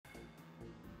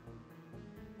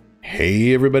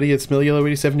Hey everybody, it's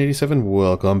MillyYellow8787.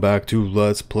 Welcome back to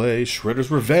Let's Play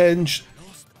Shredder's Revenge.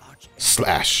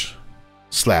 Slash.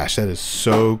 That is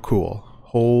so cool.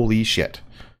 Holy shit.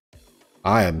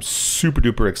 I am super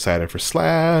duper excited for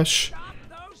Slash.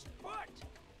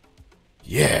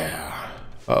 Yeah.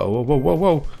 Oh, whoa, whoa,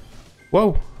 whoa,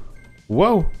 whoa.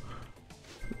 Whoa.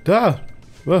 Duh.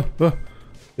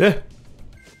 Yeah.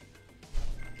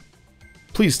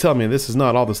 Please tell me this is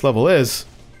not all this level is.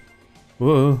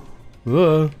 Whoa.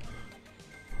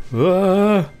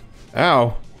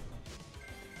 Ow.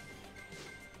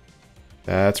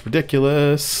 That's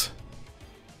ridiculous.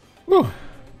 Whew.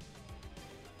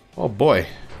 Oh boy.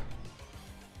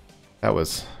 That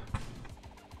was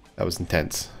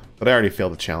intense. But I already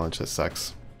failed the challenge. That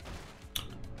sucks.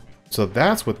 So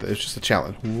that's what it's just a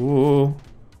challenge. Whoa.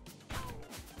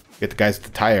 Get the guys with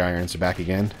the tire irons are back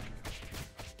again.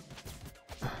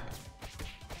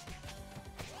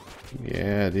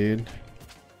 Yeah, dude.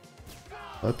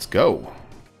 Let's go.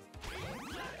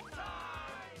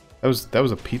 That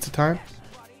was a pizza time?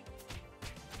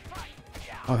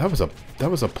 Oh, that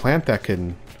was a plant that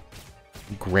can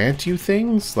grant you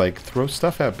things? Like throw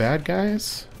stuff at bad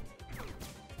guys?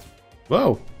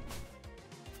 Whoa.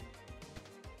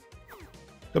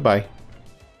 Goodbye.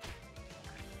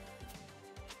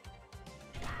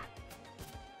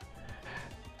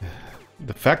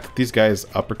 The fact that these guys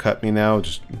uppercut me now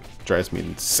just drives me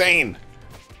insane.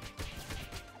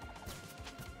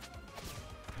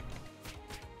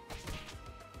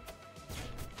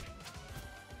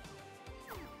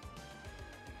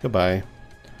 Goodbye.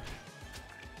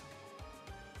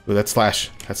 Ooh, that's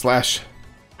Slash. That's Slash.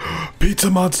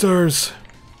 Pizza monsters!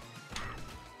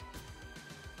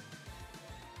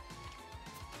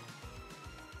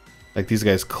 Like, these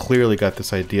guys clearly got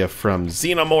this idea from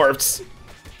Xenomorphs.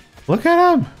 Look at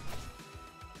them!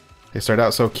 They start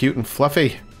out so cute and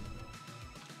fluffy.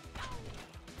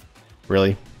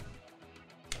 Really?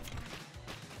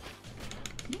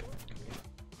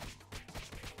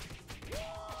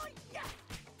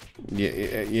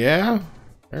 Yeah?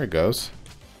 There it goes.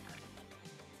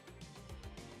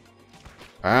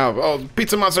 Ow, oh,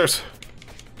 pizza monsters!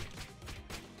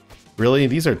 Really?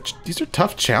 These are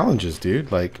tough challenges,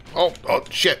 dude. Like, oh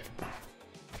shit.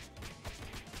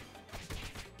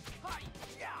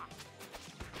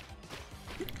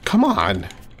 Come on.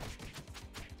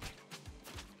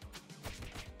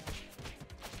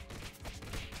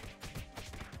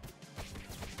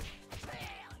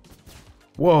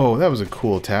 Whoa, that was a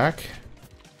cool attack.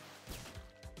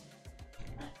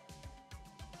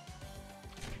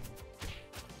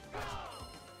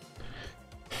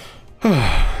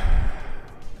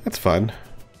 That's fun.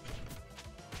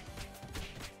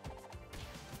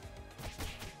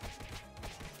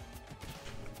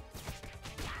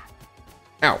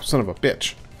 Ow, son of a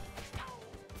bitch.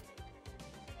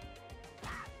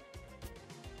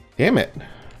 Damn it.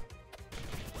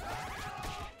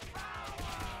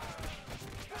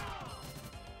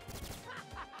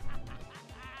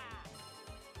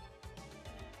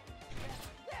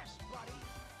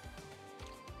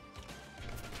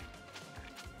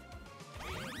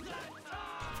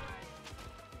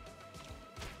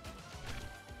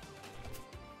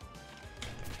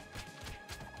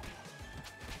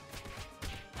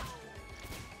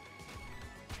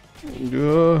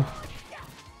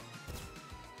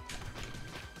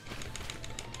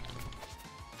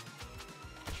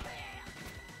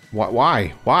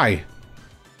 Why?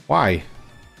 Why?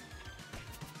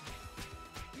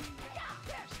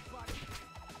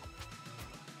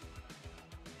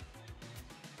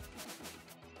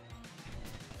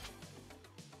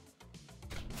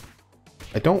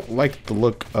 I don't like the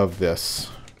look of this.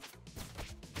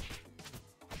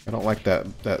 I don't like that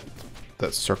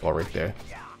circle right there.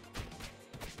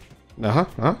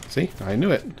 See? I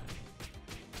knew it.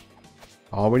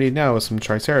 All we need now is some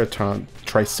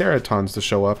Triceratons to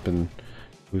show up, and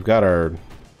we've got our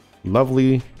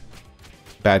lovely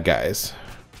bad guys.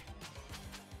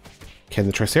 Can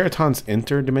the Triceratons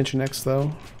enter Dimension X,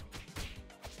 though?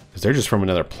 Because they're just from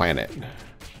another planet.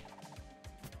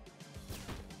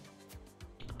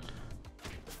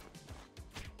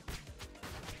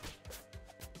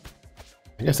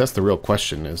 I guess that's the real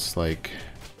question, is like...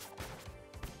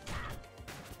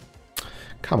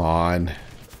 Come on.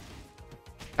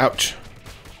 Ouch.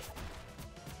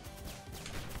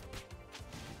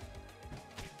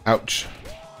 Ouch.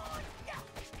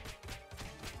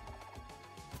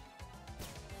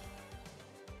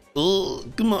 Oh,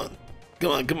 come on.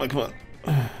 Come on.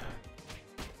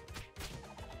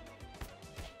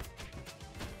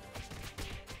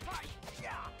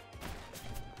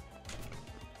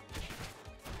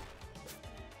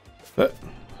 huh.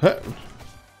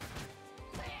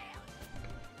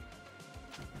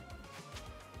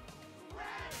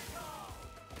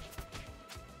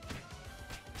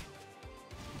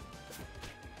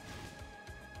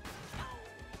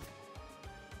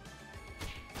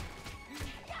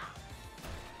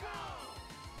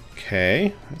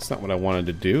 Okay, that's not what I wanted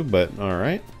to do, but all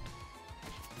right.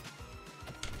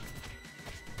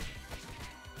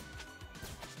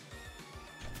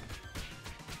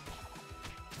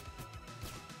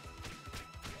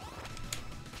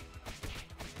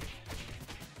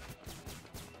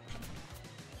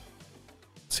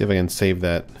 See if I can save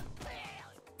that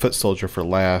foot soldier for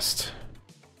last.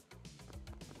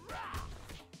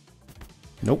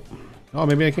 Nope. Oh,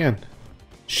 maybe I can.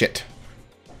 Shit.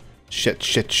 Shit,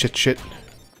 shit, shit, shit.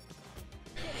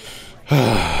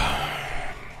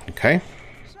 Okay.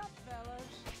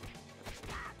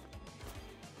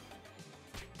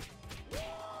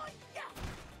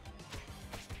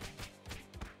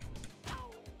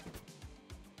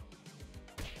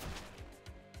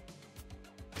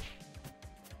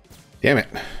 Damn it.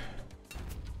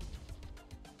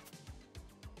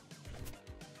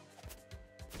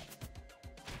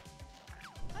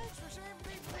 Thanks for saving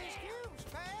me from these cubes,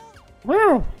 pal.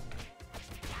 Wow.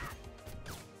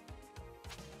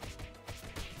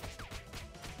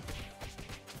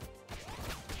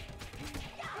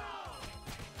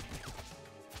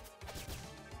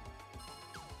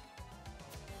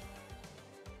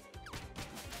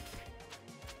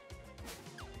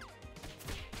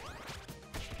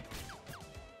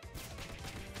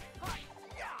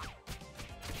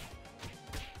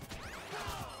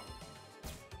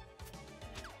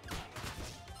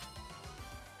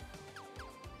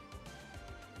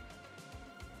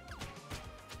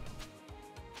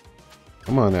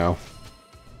 Come on now.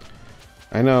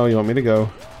 I know, you want me to go.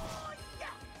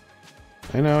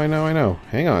 I know, I know, I know.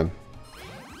 Hang on.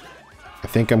 I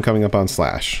think I'm coming up on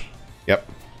Slash. Yep.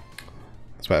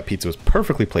 That's why that pizza was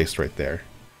perfectly placed right there.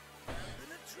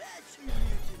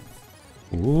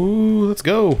 Ooh, let's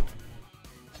go.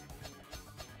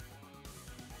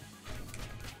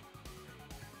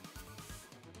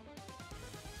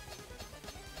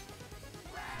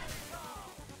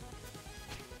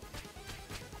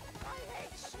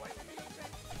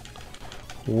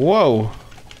 Whoa.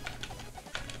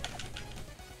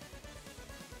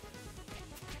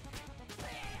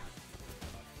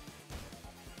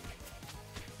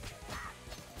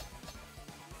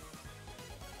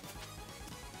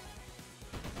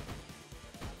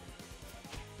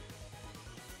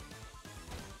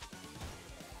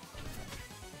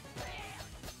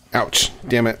 Ouch.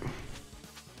 Damn it.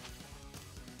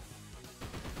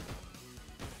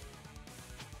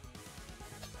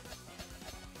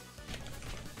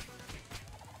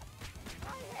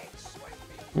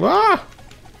 Ah!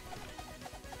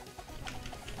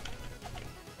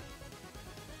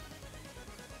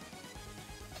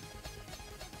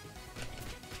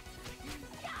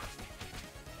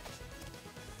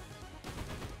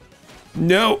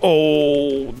 No.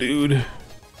 Oh, dude.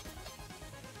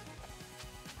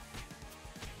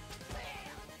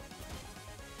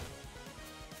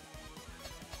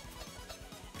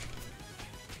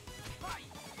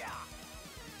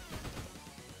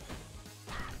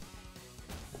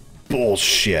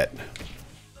 Bullshit.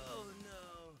 Oh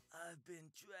no, I've been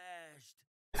trashed.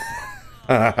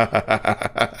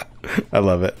 I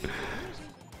love it.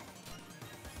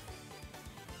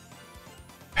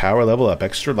 Power level up,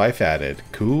 extra life added.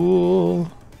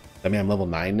 Cool. I mean, I'm level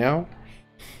 9 now.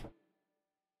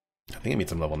 I think it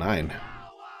means I'm level 9.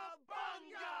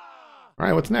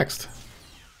 Alright, what's next?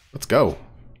 Let's go.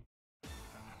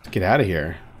 Let's get out of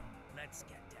here. Let's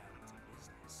get down to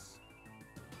business.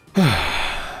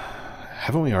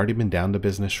 Haven't we already been down to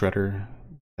business, Shredder?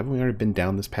 Haven't we already been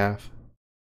down this path?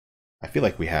 I feel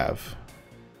like we have.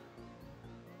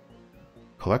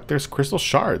 Collector's crystal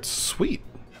shards. Sweet.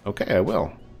 Okay, I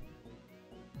will.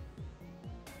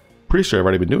 Pretty sure I've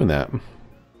already been doing that.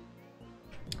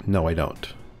 No, I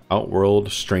don't. Outworld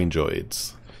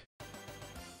Strangeoids.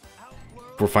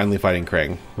 We're finally fighting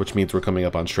Krang, which means we're coming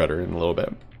up on Shredder in a little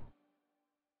bit.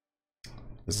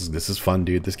 This is fun,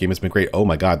 dude. This game has been great. Oh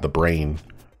my god, the brain.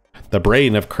 The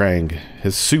brain of Krang.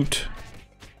 His suit.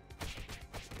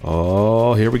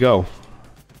 Oh, here we go.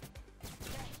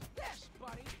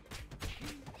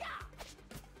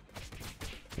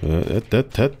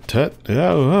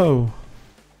 Oh.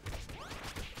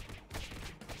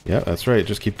 Yeah, that's right.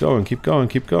 Just keep going, keep going,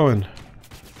 keep going.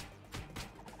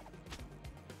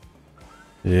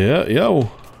 Yeah,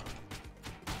 yo.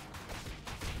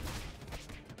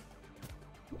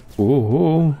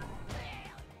 Ooh.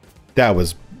 That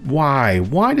was Why?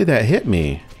 Why did that hit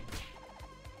me?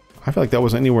 I feel like that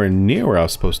wasn't anywhere near where I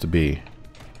was supposed to be.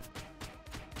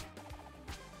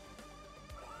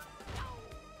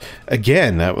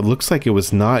 Again, that looks like it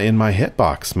was not in my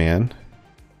hitbox, man.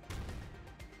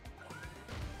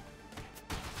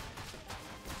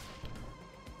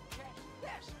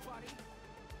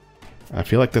 I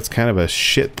feel like that's kind of a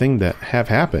shit thing to have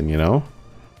happen, you know?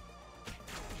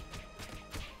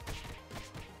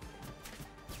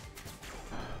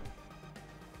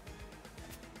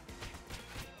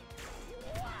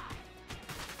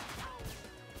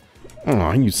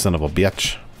 Oh, you son of a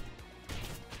bitch.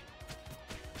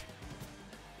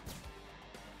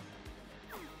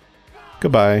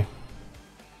 Goodbye.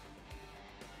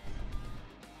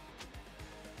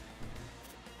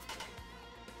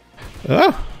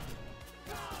 Ah!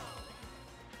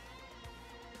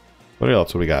 What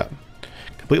else? What we got?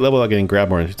 Complete level without getting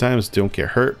grabbed more than 2 times. Don't get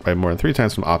hurt by more than 3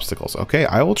 times from obstacles. Okay,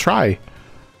 I will try.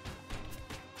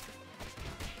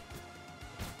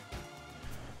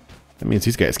 That means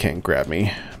these guys can't grab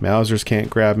me. Mausers can't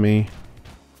grab me.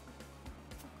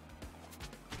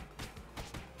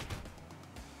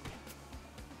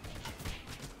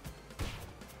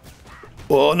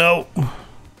 Oh no!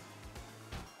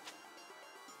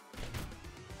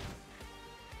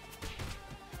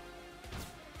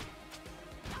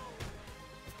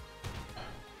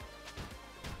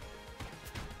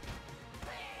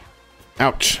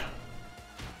 Ouch.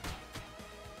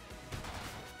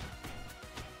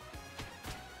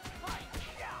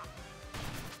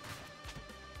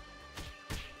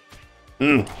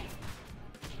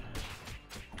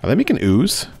 Are they making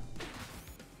ooze?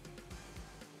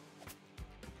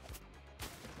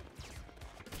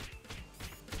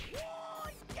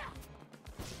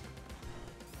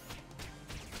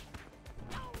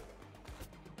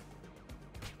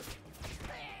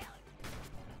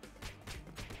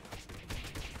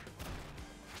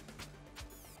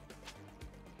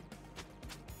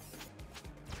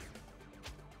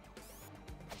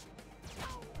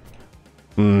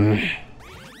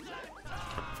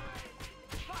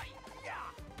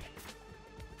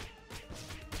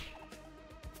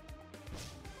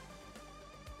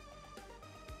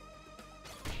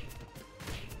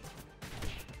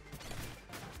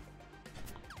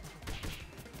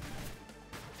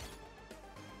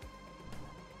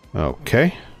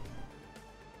 Okay.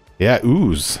 Yeah,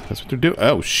 ooze. That's what they're doing.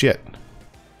 Oh shit.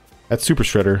 That's Super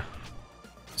Shredder.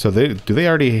 So have they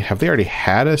already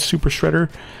had a Super Shredder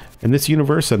in this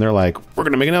universe, and they're like, we're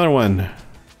gonna make another one?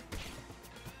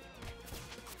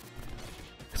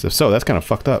 Because if so, that's kind of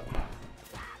fucked up.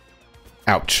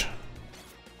 Ouch.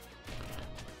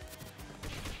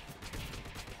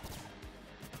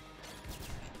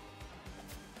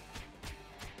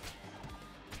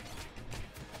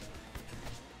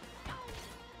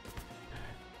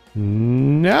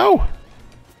 No.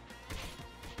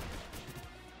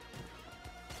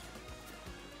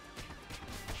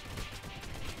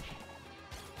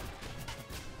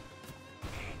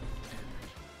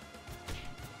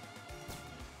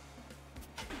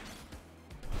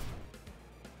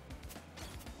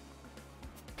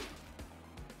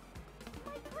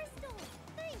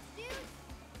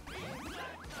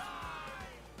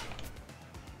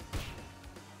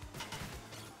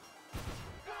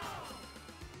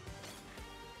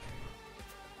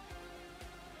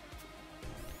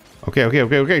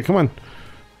 Okay, come on.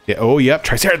 Yeah, oh, yep,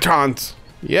 Triceratons.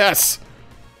 Yes.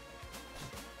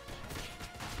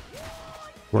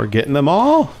 We're getting them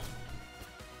all.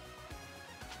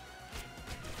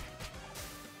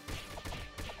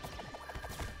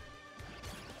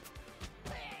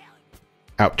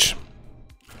 Ouch.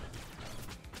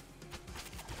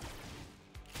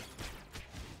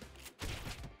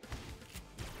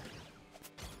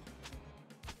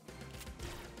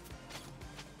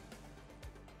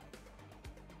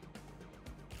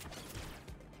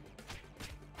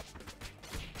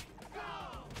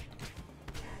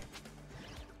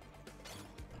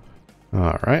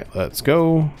 All right, let's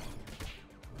go.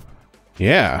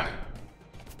 Yeah.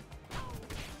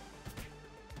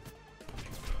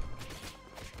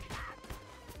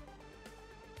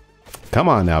 Come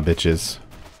on now, bitches.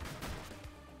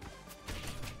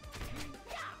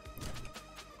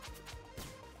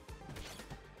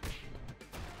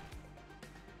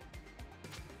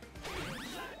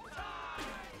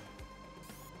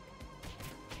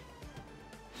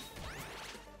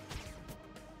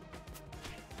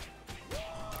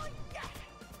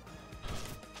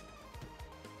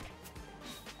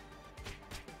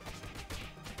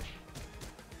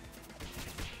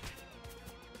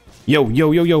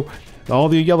 Yo. All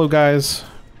the yellow guys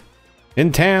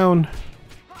in town.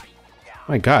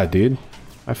 My god, dude.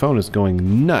 My phone is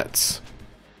going nuts.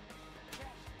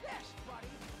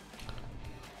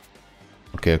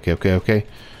 Okay, okay, okay, okay.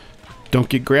 Don't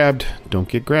get grabbed. Don't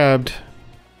get grabbed.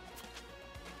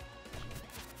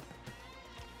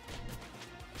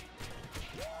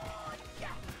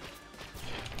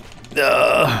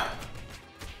 Ugh.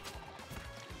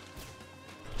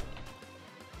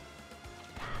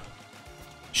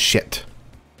 Shit.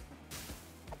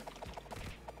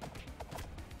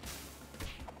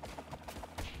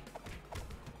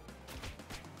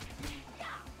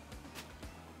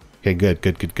 Okay, good,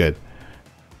 good, good, good.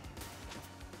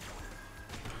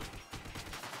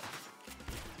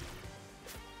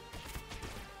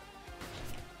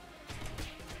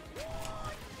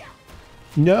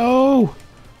 No!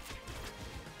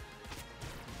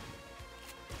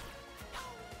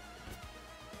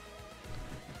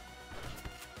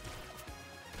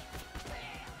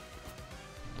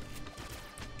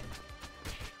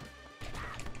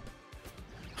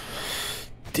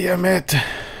 Damn it!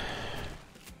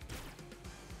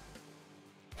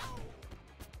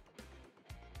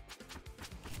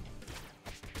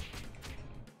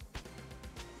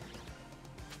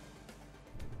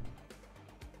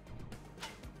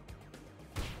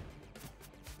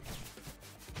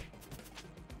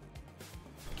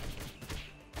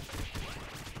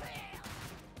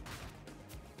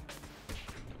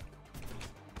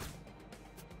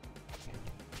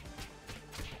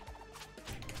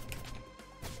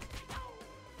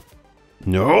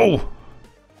 No!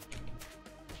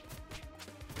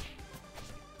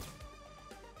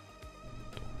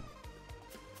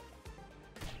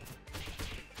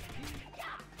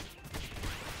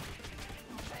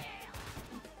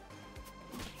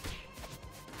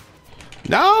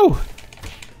 No!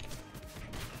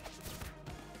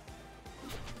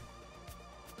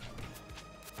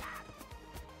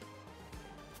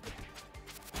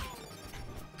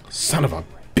 Son of a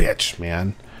bitch,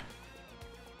 man.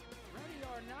 Ready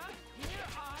or not, here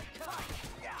I come.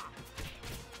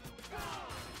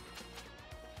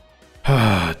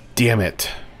 Ah, damn it.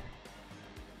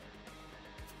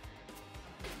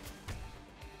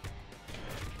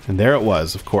 And there it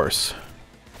was, of course.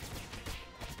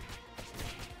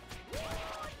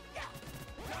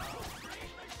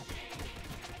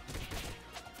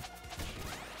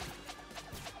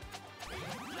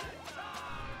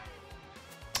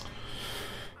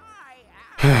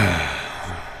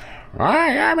 I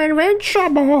am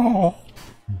invincible.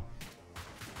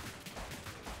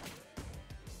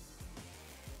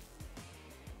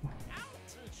 I'll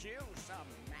teach you some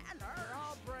manners. You're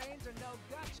all brains and no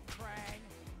guts, Krang.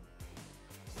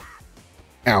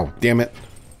 Ow, damn it.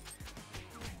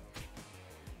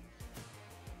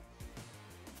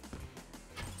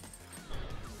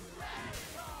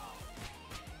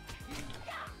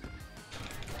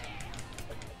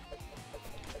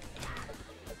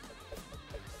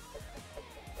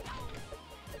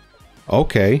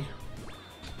 Okay.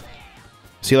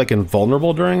 Is he like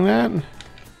invulnerable during that?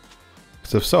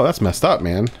 Because if so, that's messed up,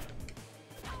 man.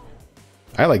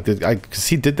 I like did because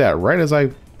he did that right as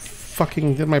I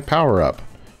fucking did my power up.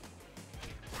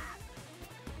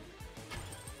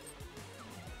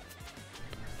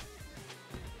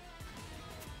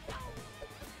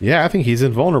 Yeah, I think he's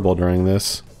invulnerable during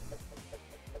this.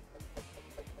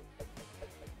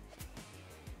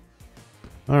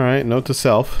 All right, note to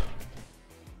self.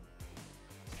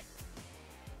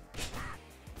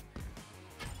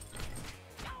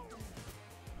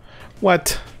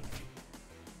 What?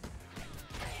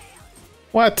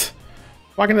 What?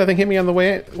 Why can nothing hit me on the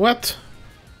way? What?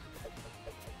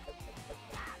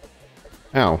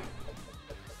 Ow.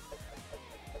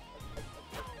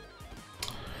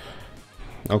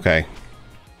 Okay.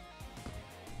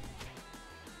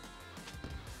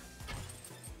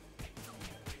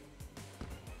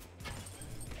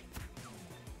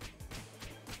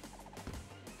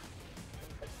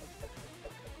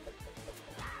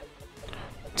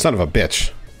 Son of a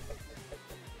bitch.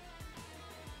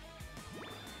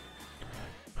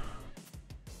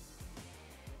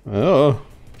 Oh.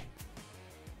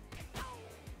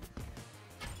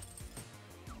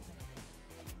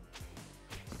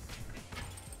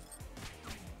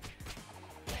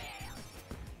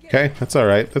 Okay, that's all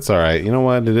right. That's all right. You know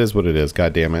what? It is what it is.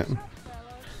 God damn it.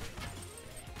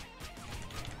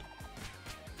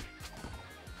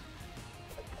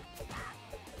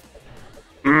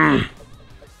 I am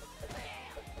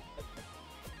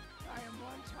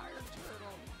one tired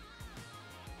turtle.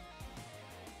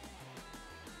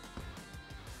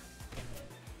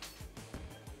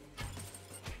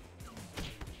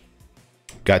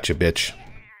 Gotcha, bitch.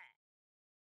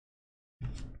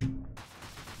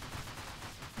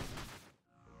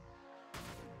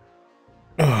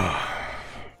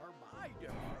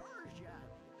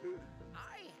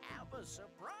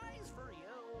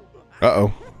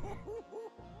 Uh-oh.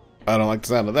 I don't like the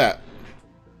sound of that.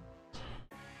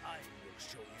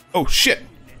 Oh, shit.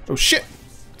 Oh, shit.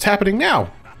 What's happening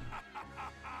now?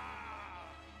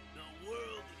 The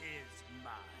world is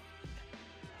mine.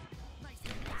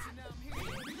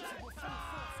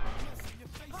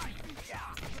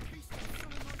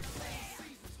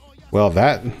 Well,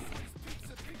 that...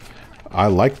 I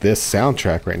like this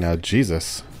soundtrack right now.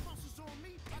 Jesus.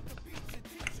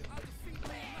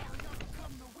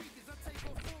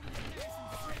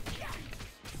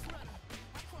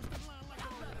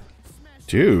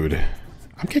 Dude,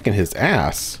 I'm kicking his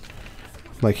ass.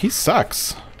 Like, he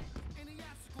sucks.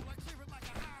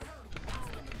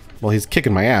 Well, he's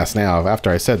kicking my ass now, after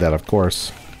I said that, of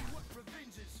course.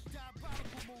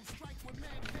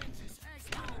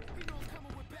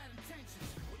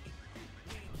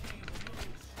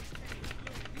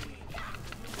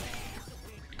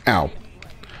 Ow.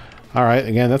 Alright,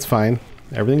 again, that's fine.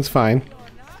 Everything's fine.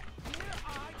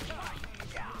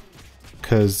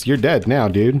 Because you're dead now,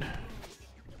 dude.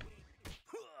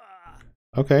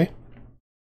 Okay.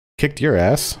 Kicked your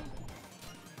ass.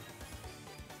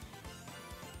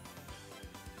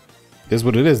 Is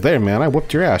what it is there, man. I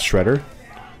whooped your ass, Shredder.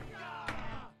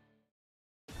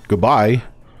 Goodbye.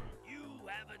 You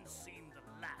haven't seen the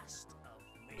last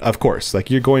of me. Of course,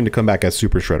 like, you're going to come back as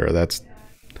Super Shredder. That's...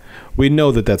 We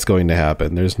know that that's going to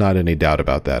happen. There's not any doubt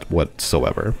about that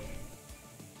whatsoever.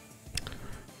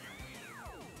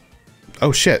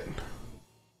 Oh, shit.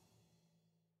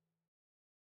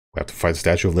 We have to fight the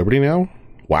Statue of Liberty now?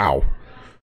 Wow.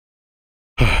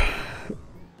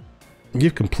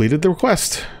 You've completed the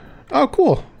request. Oh,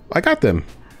 cool. I got them.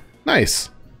 Nice.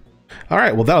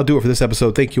 Alright, well, that'll do it for this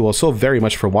episode. Thank you all so very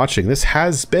much for watching. This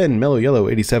has been Mellow Yellow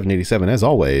 8787, as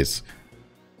always.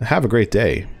 Have a great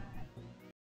day.